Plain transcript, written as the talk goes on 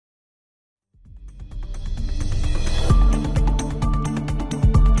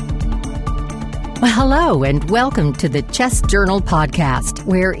Well, hello, and welcome to the Chest Journal podcast,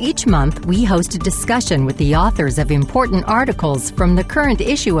 where each month we host a discussion with the authors of important articles from the current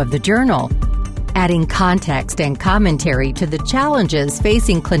issue of the journal, adding context and commentary to the challenges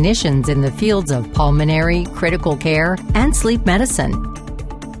facing clinicians in the fields of pulmonary, critical care, and sleep medicine.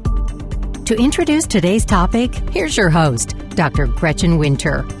 To introduce today's topic, here's your host, Dr. Gretchen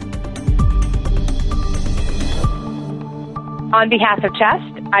Winter. On behalf of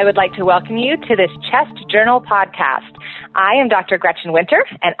Chest, I would like to welcome you to this Chest Journal podcast. I am Dr. Gretchen Winter,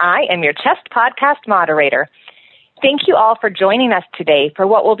 and I am your Chest podcast moderator. Thank you all for joining us today for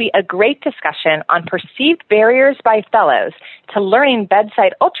what will be a great discussion on perceived barriers by fellows to learning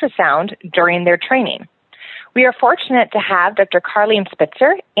bedside ultrasound during their training. We are fortunate to have Dr. Carleen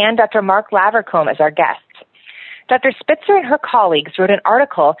Spitzer and Dr. Mark Lavercombe as our guests. Dr. Spitzer and her colleagues wrote an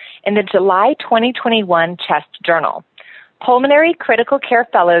article in the July 2021 Chest Journal. Pulmonary Critical Care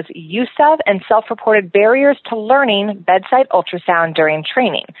Fellows' Use of and Self-Reported Barriers to Learning Bedside Ultrasound During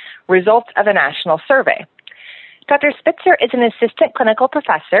Training, Results of a National Survey. Dr. Spitzer is an assistant clinical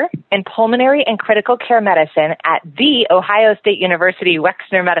professor in pulmonary and critical care medicine at the Ohio State University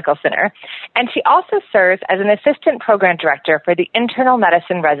Wexner Medical Center, and she also serves as an assistant program director for the Internal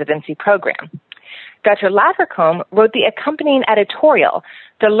Medicine Residency Program. Dr. Lavercombe wrote the accompanying editorial,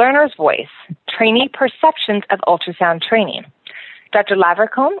 The Learner's Voice, Trainee Perceptions of Ultrasound Training. Dr.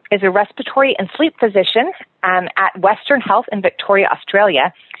 Lavercombe is a respiratory and sleep physician at Western Health in Victoria,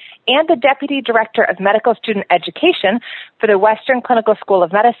 Australia, and the Deputy Director of Medical Student Education for the Western Clinical School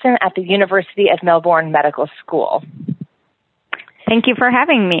of Medicine at the University of Melbourne Medical School. Thank you for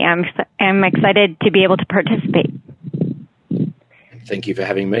having me. I'm excited to be able to participate. Thank you for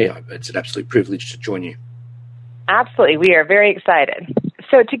having me. It's an absolute privilege to join you. Absolutely. We are very excited.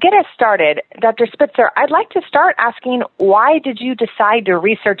 So to get us started, Dr. Spitzer, I'd like to start asking, why did you decide to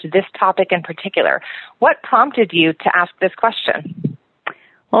research this topic in particular? What prompted you to ask this question?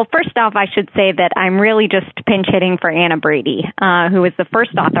 Well, first off, I should say that I'm really just pinch hitting for Anna Brady, who is the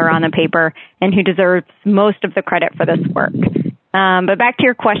first author on the paper and who deserves most of the credit for this work. But back to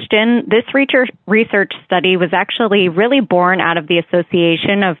your question, this research study was actually really born out of the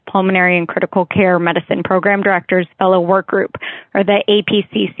Association of Pulmonary and Critical Care Medicine Program Directors Fellow Work Group, or the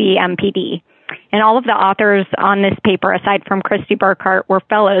APCC-MPD. And all of the authors on this paper, aside from Christy Burkhart, were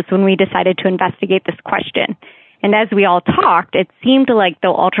fellows when we decided to investigate this question. And as we all talked, it seemed like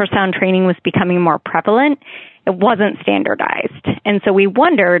though ultrasound training was becoming more prevalent, it wasn't standardized. And so we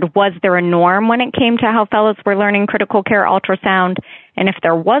wondered, was there a norm when it came to how fellows were learning critical care ultrasound? And if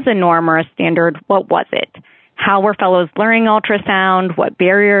there was a norm or a standard, what was it? How were fellows learning ultrasound? What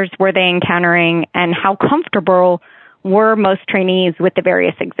barriers were they encountering? And how comfortable were most trainees with the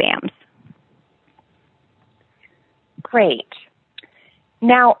various exams? Great.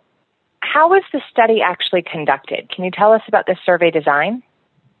 Now, how was the study actually conducted? Can you tell us about the survey design?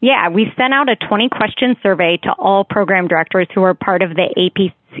 Yeah, we sent out a 20-question survey to all program directors who were part of the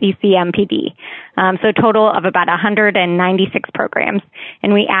APCC-MPD, so a total of about 196 programs.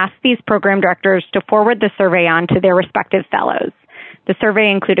 And we asked these program directors to forward the survey on to their respective fellows. The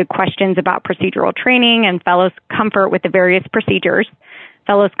survey included questions about procedural training and fellows' comfort with the various procedures.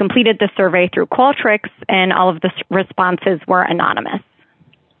 Fellows completed the survey through Qualtrics, and all of the responses were anonymous.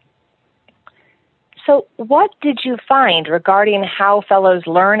 So what did you find regarding how fellows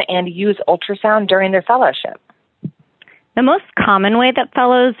learn and use ultrasound during their fellowship? The most common way that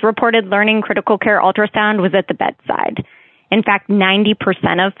fellows reported learning critical care ultrasound was at the bedside. In fact,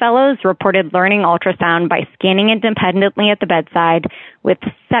 90% of fellows reported learning ultrasound by scanning independently at the bedside, with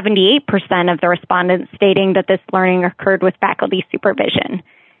 78% of the respondents stating that this learning occurred with faculty supervision.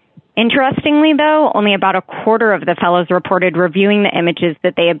 Interestingly, though, only about a quarter of the fellows reported reviewing the images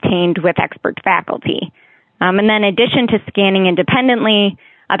that they obtained with expert faculty. And then in addition to scanning independently,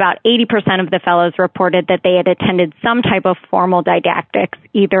 about 80% of the fellows reported that they had attended some type of formal didactics,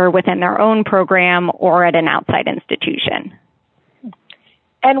 either within their own program or at an outside institution.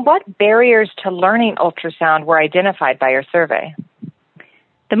 And what barriers to learning ultrasound were identified by your survey?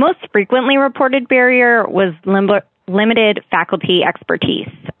 The most frequently reported barrier was limited faculty expertise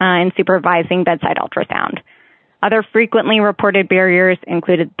in supervising bedside ultrasound. Other frequently reported barriers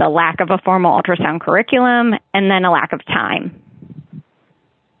included the lack of a formal ultrasound curriculum and then a lack of time.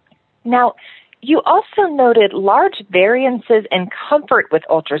 Now, you also noted large variances in comfort with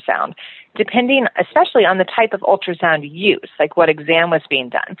ultrasound, depending especially on the type of ultrasound use, like what exam was being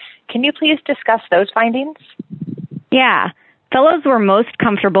done. Can you please discuss those findings? Yeah. Fellows were most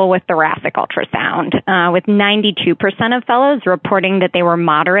comfortable with thoracic ultrasound, with 92% of fellows reporting that they were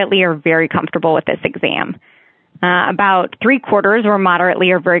moderately or very comfortable with this exam. About 3/4 were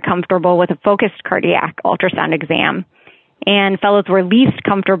moderately or very comfortable with a focused cardiac ultrasound exam, and fellows were least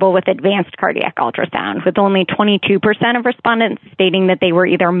comfortable with advanced cardiac ultrasound, with only 22% of respondents stating that they were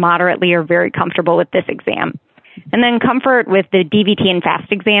either moderately or very comfortable with this exam. And then comfort with the DVT and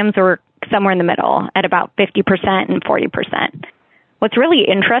FAST exams were somewhere in the middle at about 50% and 40%. What's really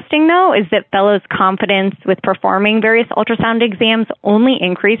interesting, though, is that fellows' confidence with performing various ultrasound exams only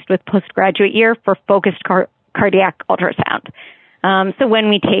increased with postgraduate year for focused cardiac ultrasound. So when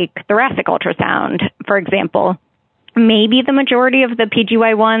we take thoracic ultrasound, for example, maybe the majority of the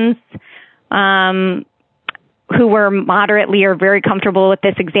PGY1s who were moderately or very comfortable with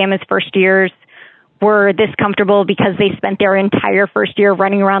this exam as first years were this comfortable because they spent their entire first year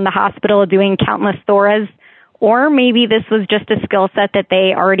running around the hospital doing countless thoras, or maybe this was just a skill set that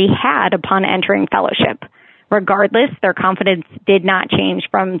they already had upon entering fellowship. Regardless, their confidence did not change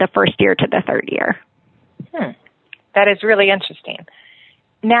from the first year to the third year. That is really interesting.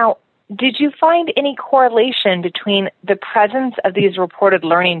 Now, did you find any correlation between the presence of these reported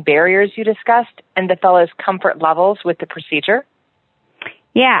learning barriers you discussed and the fellows' comfort levels with the procedure?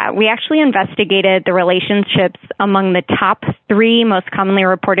 Yeah, we actually investigated the relationships among the top 3 most commonly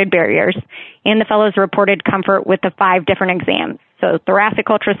reported barriers and the fellows' reported comfort with the 5 different exams. So thoracic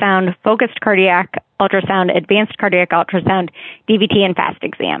ultrasound, focused cardiac ultrasound, advanced cardiac ultrasound, DVT, and FAST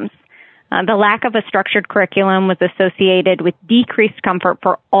exams. The lack of a structured curriculum was associated with decreased comfort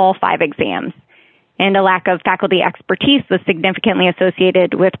for all 5 exams, and a lack of faculty expertise was significantly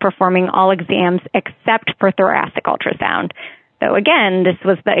associated with performing all exams except for thoracic ultrasound. So again, this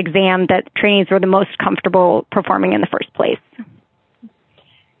was the exam that trainees were the most comfortable performing in the first place.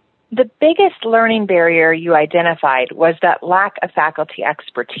 The biggest learning barrier you identified was that lack of faculty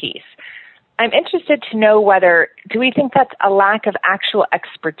expertise. I'm interested to know do we think that's a lack of actual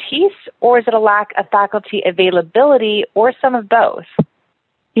expertise, or is it a lack of faculty availability, or some of both?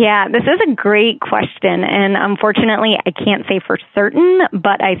 Yeah, this is a great question, and unfortunately I can't say for certain,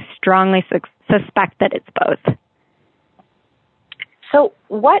 but I strongly suspect that it's both. So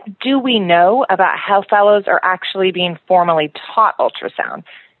what do we know about how fellows are actually being formally taught ultrasound?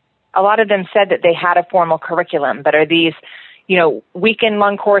 A lot of them said that they had a formal curriculum, but are these, weekend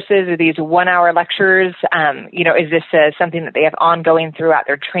long courses, or these 1-hour lectures? Is this something that they have ongoing throughout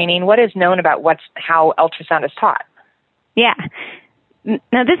their training? What is known about how ultrasound is taught? Yeah.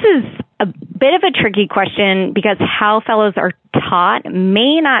 Now, this is a bit of a tricky question because how fellows are taught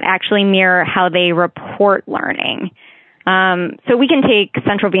may not actually mirror how they report learning. So we can take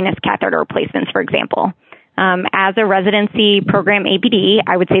central venous catheter replacements, for example. As a residency program APD,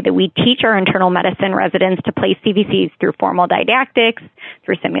 I would say that we teach our internal medicine residents to place CVCs through formal didactics,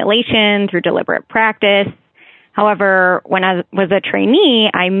 through simulation, through deliberate practice. However, when I was a trainee,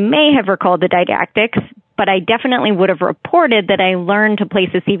 I may have recalled the didactics, but I definitely would have reported that I learned to place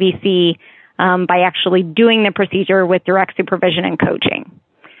a CVC by actually doing the procedure with direct supervision and coaching.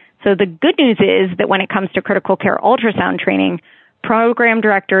 So the good news is that when it comes to critical care ultrasound training, program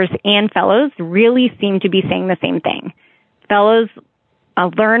directors and fellows really seem to be saying the same thing. Fellows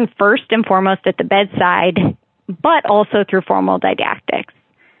learn first and foremost at the bedside, but also through formal didactics.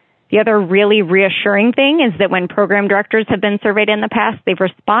 The other really reassuring thing is that when program directors have been surveyed in the past, they've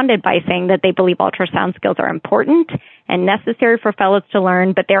responded by saying that they believe ultrasound skills are important and necessary for fellows to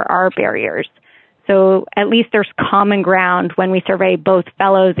learn, but there are barriers. So at least there's common ground when we survey both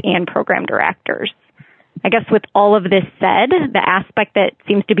fellows and program directors. I guess with all of this said, the aspect that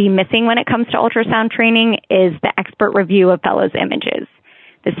seems to be missing when it comes to ultrasound training is the expert review of fellows' images.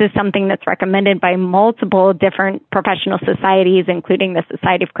 This is something that's recommended by multiple different professional societies, including the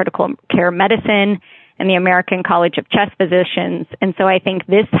Society of Critical Care Medicine and the American College of Chest Physicians. And so I think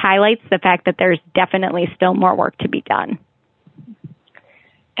this highlights the fact that there's definitely still more work to be done.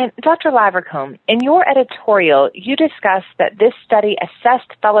 And Dr. Lavercombe, in your editorial, you discussed that this study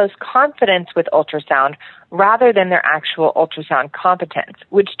assessed fellows' confidence with ultrasound rather than their actual ultrasound competence,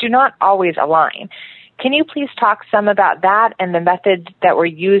 which do not always align. Can you please talk some about that and the methods that were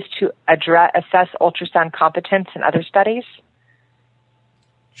used to assess ultrasound competence in other studies?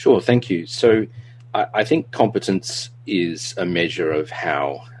 Sure, thank you. So I think competence is a measure of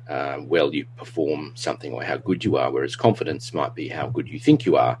how well you perform something or how good you are, whereas confidence might be how good you think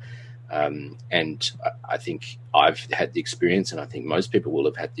you are. And I think I've had the experience, and I think most people will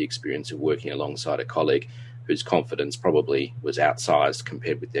have had the experience of working alongside a colleague whose confidence probably was outsized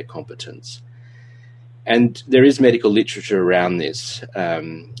compared with their competence. And there is medical literature around this.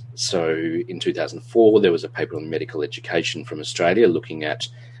 So in 2004, there was a paper on medical education from Australia looking at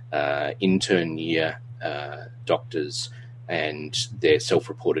intern year doctors and their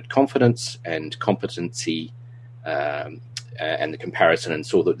self-reported confidence and competency and the comparison, and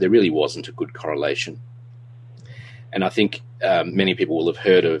saw that there really wasn't a good correlation. And I think many people will have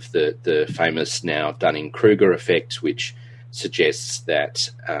heard of the famous now Dunning-Kruger effect, which suggests that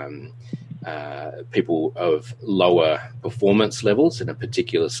people of lower performance levels in a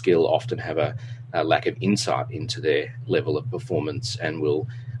particular skill often have a lack of insight into their level of performance and will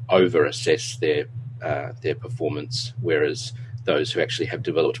over-assess their performance, whereas those who actually have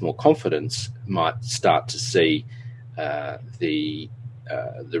developed more confidence might start to see the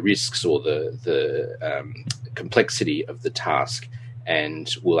risks or the complexity of the task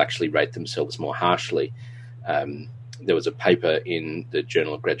and will actually rate themselves more harshly. There was a paper in the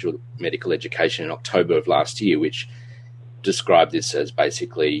Journal of Graduate Medical Education in October of last year which described this as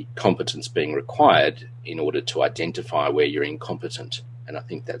basically competence being required in order to identify where you're incompetent. And I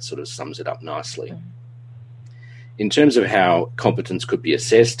think that sort of sums it up nicely. In terms of how competence could be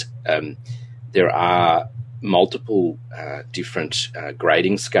assessed, there are multiple different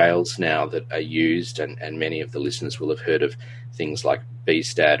grading scales now that are used, and many of the listeners will have heard of things like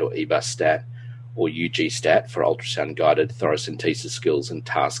BSTAT or EBUS-STAT or UG-STAT for ultrasound-guided thoracentesis skills and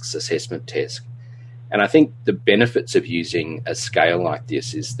tasks assessment test. And I think the benefits of using a scale like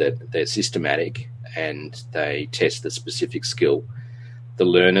this is that they're systematic and they test the specific skill. The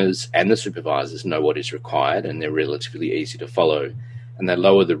learners and the supervisors know what is required and they're relatively easy to follow, and they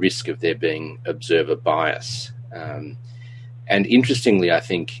lower the risk of there being observer bias. And interestingly, I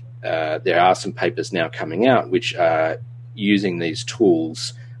think there are some papers now coming out which are using these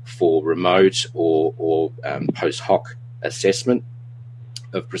tools for remote or post hoc assessment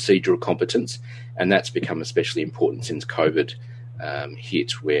of procedural competence, and that's become especially important since COVID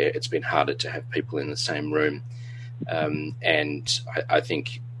hit, where it's been harder to have people in the same room. And I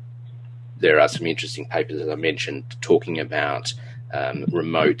think there are some interesting papers, as I mentioned, talking about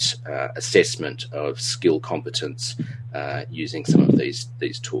remote assessment of skill competence using some of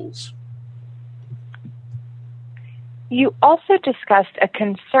these tools. You also discussed a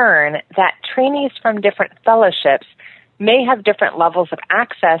concern that trainees from different fellowships may have different levels of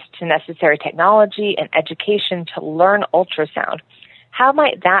access to necessary technology and education to learn ultrasound. How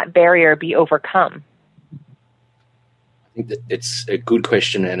might that barrier be overcome? I think that it's a good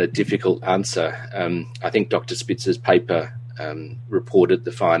question and a difficult answer. I think Dr. Spitzer's paper reported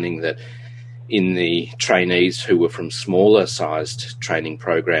the finding that in the trainees who were from smaller sized training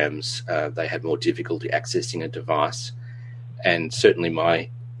programs, they had more difficulty accessing a device. And certainly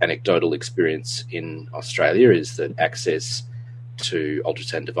my anecdotal experience in Australia is that access to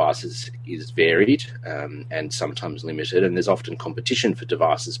ultrasound devices is varied and sometimes limited, and there's often competition for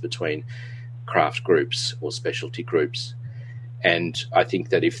devices between craft groups or specialty groups. And I think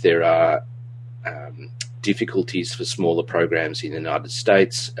that if there are difficulties for smaller programs in the United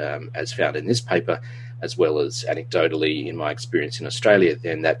States, as found in this paper, as well as anecdotally in my experience in Australia,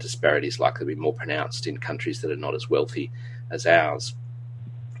 then that disparity is likely to be more pronounced in countries that are not as wealthy as ours.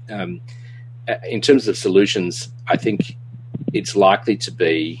 In terms of solutions, I think it's likely to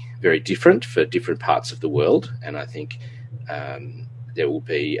be very different for different parts of the world, and I think there will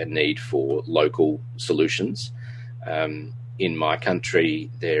be a need for local solutions. In my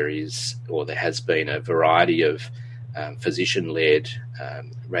country, there has been a variety of physician-led,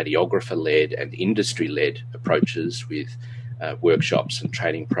 radiographer-led and industry-led approaches with workshops and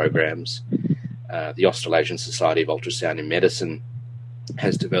training programs. The Australasian Society of Ultrasound in Medicine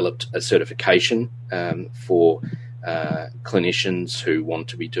has developed a certification for clinicians who want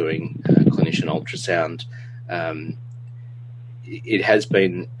to be doing clinician ultrasound. It has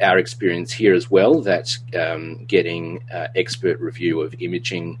been our experience here as well that getting expert review of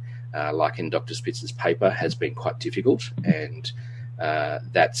imaging, like in Dr. Spitzer's paper, has been quite difficult, and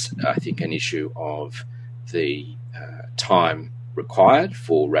that's, I think, an issue of the time required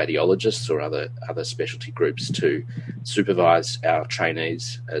for radiologists or other specialty groups to supervise our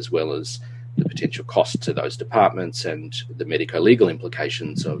trainees, as well as the potential cost to those departments and the medico-legal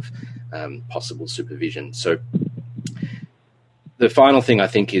implications of possible supervision. So the final thing, I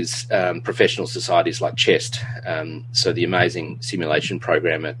think, is professional societies like CHEST. So the amazing simulation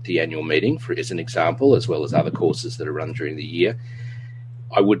program at the annual meeting, is an example, as well as other courses that are run during the year.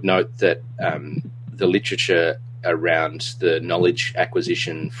 I would note that the literature around the knowledge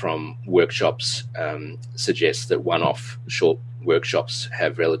acquisition from workshops suggests that one-off short workshops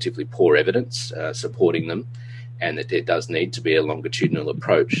have relatively poor evidence supporting them, and that there does need to be a longitudinal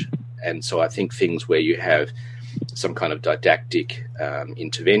approach. And so I think things where you have some kind of didactic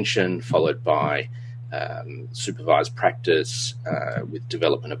intervention followed by supervised practice with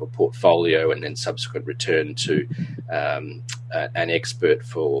development of a portfolio and then subsequent return to an expert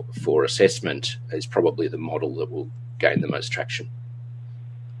for assessment is probably the model that will gain the most traction.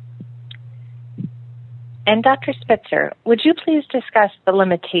 And Dr. Spitzer, would you please discuss the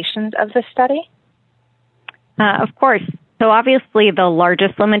limitations of the study? Of course. So obviously the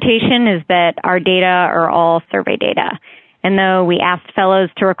largest limitation is that our data are all survey data. And though we asked fellows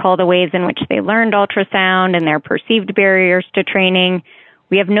to recall the ways in which they learned ultrasound and their perceived barriers to training,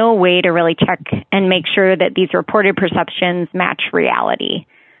 we have no way to really check and make sure that these reported perceptions match reality.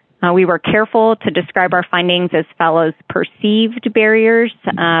 We were careful to describe our findings as fellows' perceived barriers,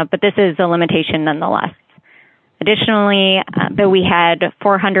 but this is a limitation nonetheless. Additionally, though we had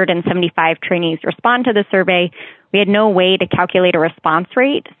 475 trainees respond to the survey, we had no way to calculate a response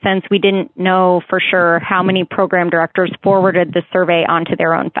rate since we didn't know for sure how many program directors forwarded the survey onto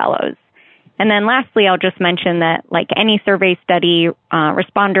their own fellows. And then lastly, I'll just mention that like any survey study,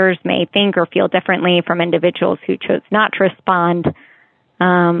 responders may think or feel differently from individuals who chose not to respond.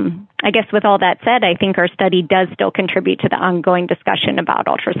 I guess with all that said, I think our study does still contribute to the ongoing discussion about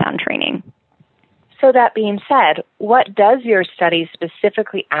ultrasound training. So that being said, what does your study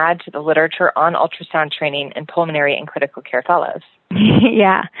specifically add to the literature on ultrasound training in pulmonary and critical care fellows?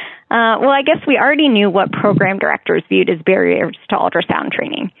 Yeah. Well, I guess we already knew what program directors viewed as barriers to ultrasound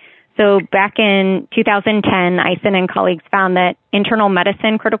training. So back in 2010, Eisen and colleagues found that internal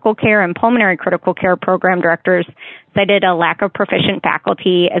medicine critical care and pulmonary critical care program directors cited a lack of proficient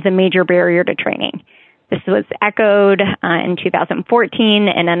faculty as a major barrier to training. This was echoed in 2014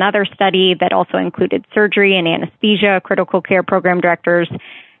 in another study that also included surgery and anesthesia critical care program directors,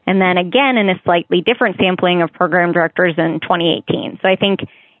 and then again in a slightly different sampling of program directors in 2018. So I think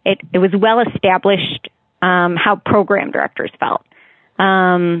it was well established how program directors felt.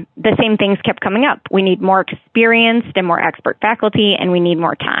 The same things kept coming up. We need more experienced and more expert faculty, and we need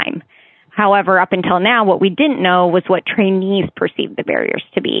more time. However, up until now, what we didn't know was what trainees perceived the barriers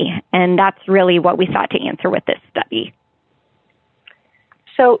to be, and that's really what we sought to answer with this study.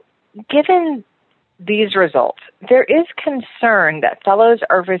 So, given these results, there is concern that fellows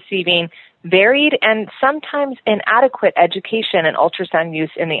are receiving varied and sometimes inadequate education in ultrasound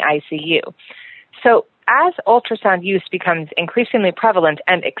use in the ICU. So, as ultrasound use becomes increasingly prevalent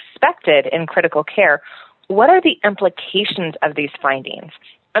and expected in critical care, what are the implications of these findings?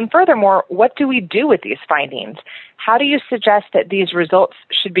 And furthermore, what do we do with these findings? How do you suggest that these results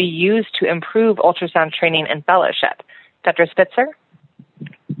should be used to improve ultrasound training and fellowship? Dr. Spitzer?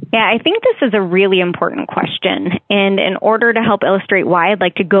 Yeah, I think this is a really important question. And in order to help illustrate why, I'd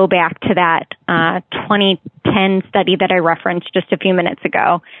like to go back to that 2010 study that I referenced just a few minutes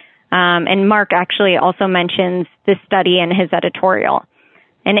ago. And Mark actually also mentions this study in his editorial.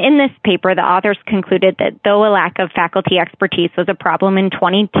 And in this paper, the authors concluded that though a lack of faculty expertise was a problem in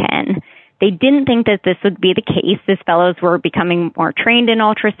 2010, they didn't think that this would be the case as fellows were becoming more trained in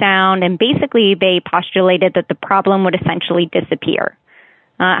ultrasound, and basically they postulated that the problem would essentially disappear.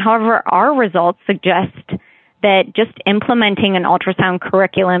 However, our results suggest that just implementing an ultrasound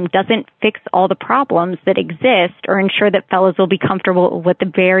curriculum doesn't fix all the problems that exist or ensure that fellows will be comfortable with the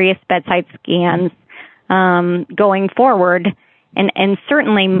various bedside scans going forward, and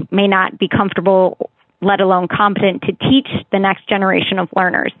certainly may not be comfortable, let alone competent, to teach the next generation of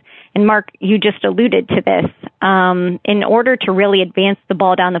learners. And Mark, you just alluded to this. In order to really advance the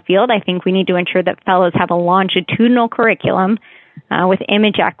ball down the field, I think we need to ensure that fellows have a longitudinal curriculum with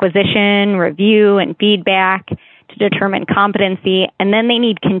image acquisition, review, and feedback to determine competency, and then they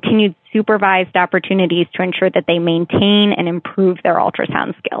need continued supervised opportunities to ensure that they maintain and improve their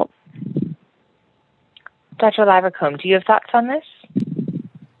ultrasound skills. Dr. Lavercombe, do you have thoughts on this?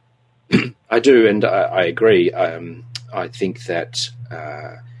 I do, and I agree. I think that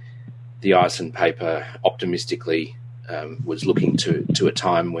the Eisen paper optimistically was looking to a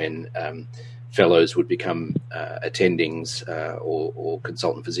time when fellows would become attendings or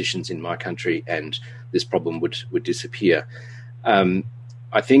consultant physicians in my country, and this problem would disappear.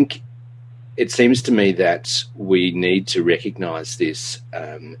 I think it seems to me that we need to recognise this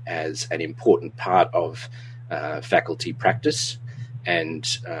as an important part of faculty practice, and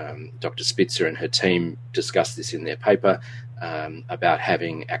Dr. Spitzer and her team discussed this in their paper about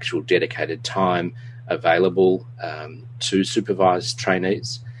having actual dedicated time available to supervise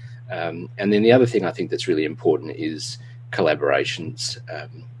trainees. And then the other thing I think that's really important is collaborations,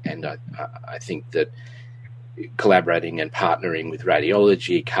 and I think that collaborating and partnering with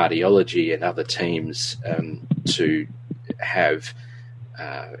radiology, cardiology and other teams to have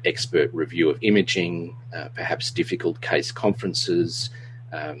expert review of imaging, perhaps difficult case conferences,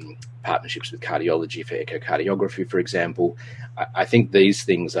 partnerships with cardiology for echocardiography, for example. I think these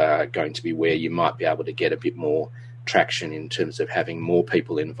things are going to be where you might be able to get a bit more traction in terms of having more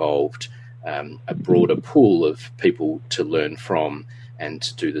people involved, a broader pool of people to learn from and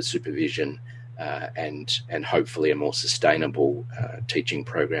to do the supervision, and hopefully a more sustainable teaching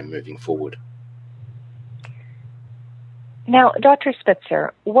program moving forward. Now, Dr.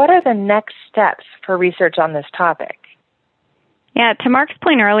 Spitzer, what are the next steps for research on this topic? Yeah, to Mark's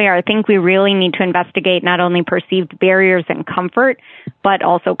point earlier, I think we really need to investigate not only perceived barriers and comfort, but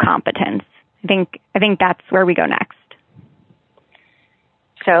also competence. I think that's where we go next.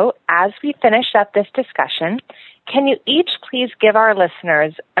 So, as we finish up this discussion, can you each please give our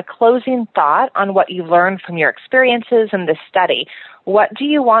listeners a closing thought on what you learned from your experiences in this study? What do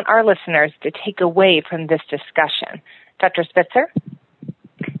you want our listeners to take away from this discussion? Dr. Spitzer?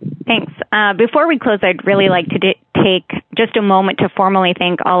 Thanks. Before we close, I'd really like to take just a moment to formally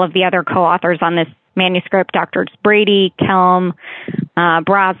thank all of the other co-authors on this manuscript, Drs. Brady, Kelm,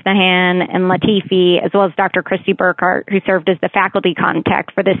 Brosnahan, and Latifi, as well as Dr. Christy Burkhart, who served as the faculty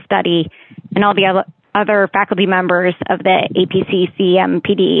contact for this study, and all the other faculty members of the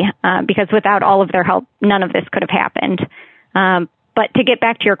APC-CMPD, because without all of their help, none of this could have happened. But to get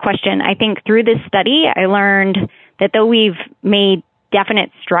back to your question, I think through this study, I learned that though we've made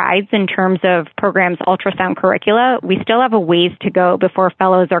definite strides in terms of programs' ultrasound curricula, we still have a ways to go before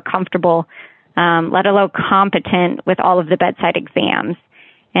fellows are comfortable, let alone competent with all of the bedside exams.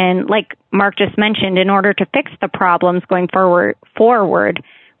 And like Mark just mentioned, in order to fix the problems going forward,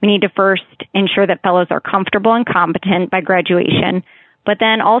 we need to first ensure that fellows are comfortable and competent by graduation, but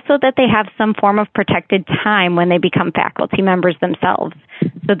then also that they have some form of protected time when they become faculty members themselves,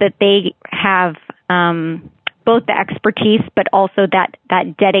 so that they have both the expertise but also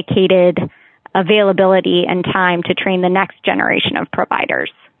that dedicated availability and time to train the next generation of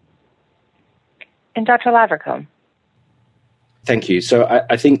providers. And Dr. Lavercombe. Thank you. So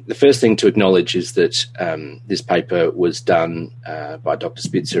I think the first thing to acknowledge is that this paper was done by Dr.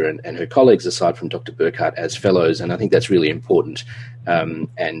 Spitzer and her colleagues, aside from Dr. Burkhart, as fellows, and I think that's really important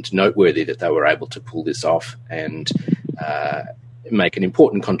and noteworthy that they were able to pull this off and make an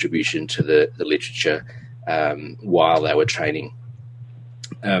important contribution to the literature while they were training.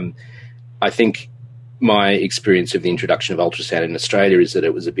 I think my experience of the introduction of ultrasound in Australia is that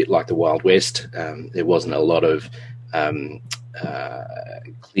it was a bit like the Wild West. There wasn't a lot of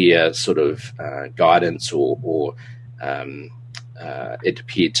clear sort of guidance or it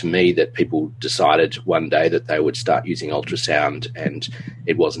appeared to me that people decided one day that they would start using ultrasound and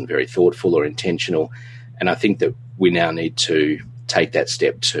it wasn't very thoughtful or intentional. And I think that we now need to take that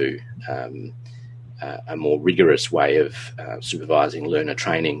step to a more rigorous way of supervising learner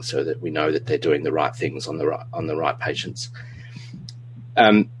training so that we know that they're doing the right things on the right patients.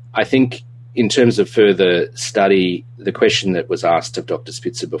 I think in terms of further study, the question that was asked of Dr.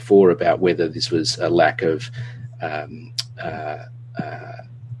 Spitzer before about whether this was a lack of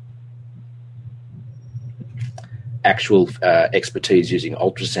actual expertise using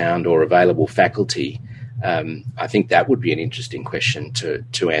ultrasound or available faculty, I think that would be an interesting question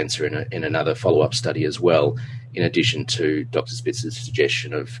to answer in another follow-up study as well, in addition to Dr. Spitzer's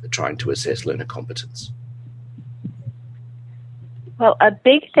suggestion of trying to assess learner competence. Well, a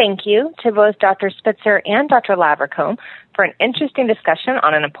big thank you to both Dr. Spitzer and Dr. Lavercombe for an interesting discussion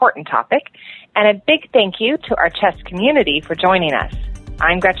on an important topic, and a big thank you to our CHEST community for joining us.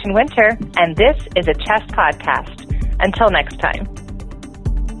 I'm Gretchen Winter, and this is a CHEST podcast. Until next time.